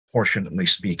proportionately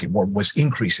speaking, or was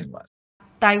increasing less.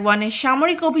 তাইওয়ানে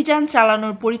সামরিক অভিযান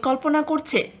চালানোর পরিকল্পনা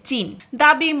করছে চীন,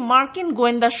 দাবি মার্কিন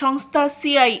গোয়েন্দা সংস্থা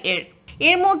সিআইএর।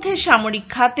 এর মধ্যে সামরিক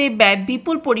খাতে ব্যয়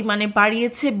বিপুল পরিমাণে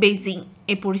বাড়িয়েছে বেইজিং।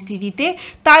 এ পরিস্থিতিতে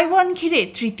তাইওয়ান ঘিরে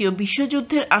তৃতীয়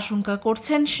বিশ্বযুদ্ধের আশঙ্কা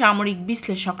করছেন সামরিক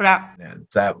বিশ্লেষকরা।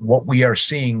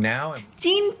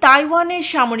 চীন তাইওয়ানে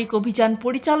সামরিক অভিযান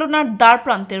পরিচালনার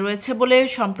দ্বারপ্রান্তে রয়েছে বলে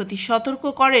সম্প্রতি সতর্ক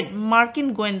করেন মার্কিন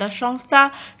গোয়েন্দা সংস্থা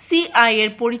সিআইএর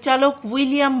পরিচালক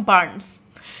উইলিয়াম বার্নস।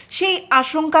 সেই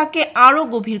আশঙ্কাকে আরও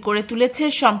গভীর করে তুলেছে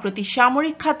সম্প্রতি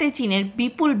সামরিক খাতে চীনের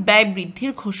বিপুল ব্যয়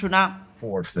বৃদ্ধির ঘোষণা।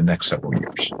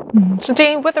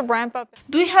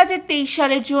 2023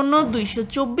 সালের জন্য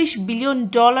 $224 বিলিয়ন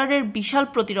বিশাল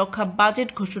প্রতিরক্ষা বাজেট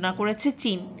ঘোষণা করেছে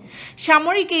চীন।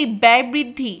 সামরিক এই ব্যয়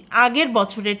বৃদ্ধি আগের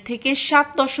বছরের থেকে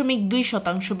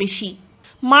 7.2% বেশি।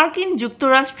 মার্কিন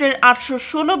যুক্তরাষ্ট্রের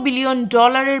 $816 বিলিয়ন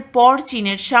পর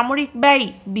চীনের সামরিক ব্যয়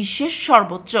বিশ্বের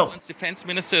সর্বোচ্চ।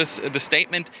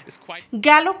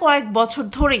 গেল কয়েক বছর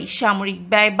ধরেই সামরিক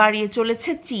ব্যয় বাড়িয়ে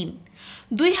চলেছে চীন।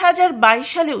 2022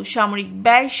 সালেও সামরিক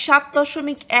ব্যয়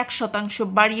 7.1%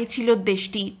 বাড়িয়েছিল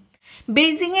দেশটি।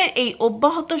 বেইজিংয়ের এই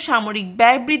অব্যাহত সামরিক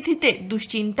ব্যয় বৃদ্ধিতে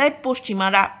দুশ্চিন্তায়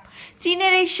পশ্চিমারা।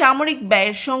 চীনের এই সামরিক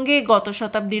ব্যয়ের সঙ্গে গত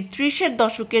শতাব্দীর 30-এর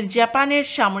দশকের জাপানের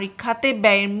সামরিক খাতে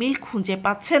ব্যয়ের মিল খুঁজে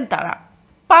পাচ্ছেন তারা।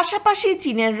 পাশাপাশি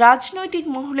চীনের রাজনৈতিক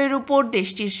মহলের উপর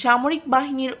দেশটির সামরিক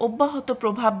বাহিনীর অব্যাহত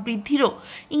প্রভাব বৃদ্ধিরও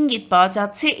ইঙ্গিত পাওয়া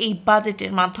যাচ্ছে এই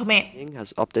বাজেটের মাধ্যমে।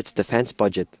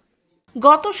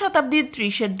 গত শতাব্দীর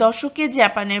 30-এর দশকে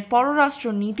জাপানের পররাষ্ট্র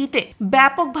নীতিতে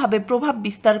ব্যাপকভাবে প্রভাব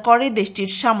বিস্তার করে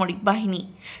দেশটির সামরিক বাহিনী,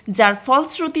 যার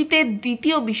ফলশ্রুতিতে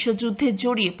দ্বিতীয় বিশ্বযুদ্ধে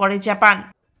জড়িয়ে পড়ে জাপান।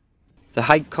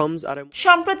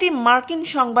 সম্প্রতি মার্কিন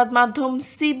সংবাদ মাধ্যম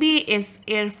সিবিএস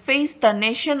এর ফেস দ্য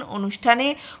নেশন অনুষ্ঠানে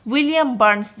উইলিয়াম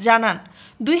বার্নস জানান,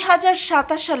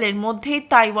 2027 সালের মধ্যে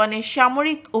তাইওয়ানে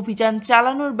সামরিক অভিযান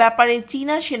চালানোর ব্যাপারে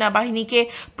চীনা সেনাবাহিনীকে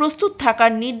প্রস্তুত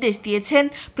থাকার নির্দেশ দিয়েছেন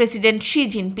প্রেসিডেন্ট শি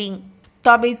জিনপিং।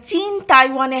 তবে চীন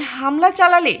তাইওয়ানে হামলা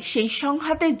চালালে সেই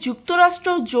সংঘাতে যুক্তরাষ্ট্র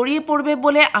জড়িয়ে পড়বে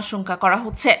বলে আশঙ্কা করা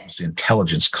হচ্ছে।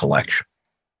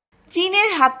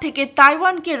 চীনের হাত থেকে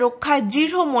তাইওয়ানকে রক্ষায়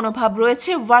দৃঢ় মনোভাব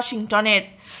রয়েছে ওয়াশিংটনের।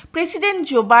 প্রেসিডেন্ট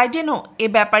জো বাইডেনও এ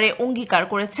ব্যাপারে অঙ্গীকার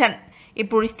করেছেন। এ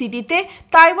পরিস্থিতিতে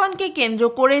তাইওয়ানকে কেন্দ্র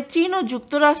করে চীন ও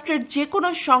যুক্তরাষ্ট্রের যে কোনো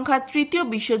সংঘাত তৃতীয়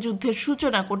বিশ্বযুদ্ধের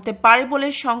সূচনা করতে পারে বলে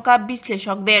শঙ্কা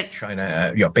বিশ্লেষকদের।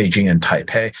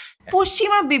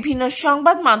 পশ্চিমা বিভিন্ন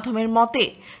সংবাদ মাধ্যমের মতে,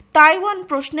 তাইওয়ান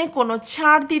প্রশ্নে কোনো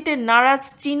ছাড় দিতে নারাজ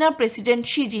চীনা প্রেসিডেন্ট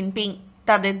শি জিনপিং।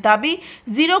 তাদের দাবি,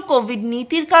 জিরো কোভিড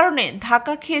নীতির কারণে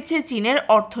ধাক্কা খেয়েছে চীনের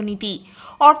অর্থনীতি।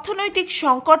 অর্থনৈতিক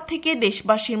সংকট থেকে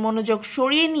দেশবাসীর মনোযোগ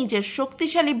সরিয়ে নিজের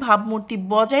শক্তিশালী ভাবমূর্তি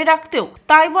বজায় রাখতেও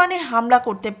তাইওয়ানে হামলা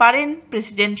করতে পারেন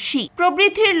প্রেসিডেন্ট শি।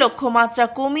 প্রবৃদ্ধির লক্ষ্যমাত্রা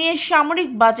কমিয়ে সামরিক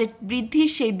বাজেট বৃদ্ধি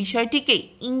সেই বিষয়টিকেই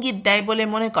ইঙ্গিত দেয় বলে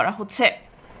মনে করা হচ্ছে।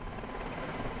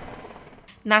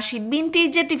 নাশিদ বিনতি,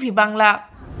 JTV Bangla.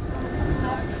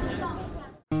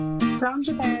 From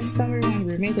Japan's number one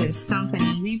remittance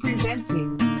company, we present you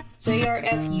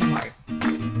JRF Mart,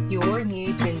 your new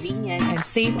convenient and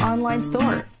safe online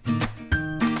store.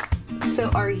 So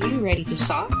are you ready to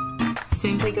shop?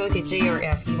 Simply go to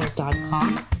jrfumart.com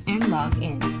and log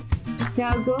in.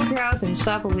 Now go browse and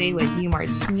shop away with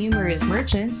Umart's numerous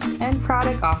merchants and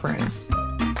product offerings.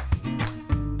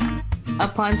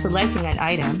 Upon selecting an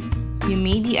item, you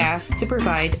may be asked to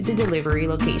provide the delivery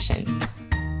location.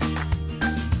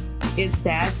 It's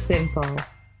that simple.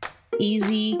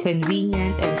 Easy,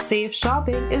 convenient, and safe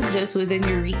shopping is just within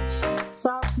your reach.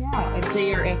 Shop now at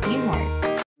JRF Mart.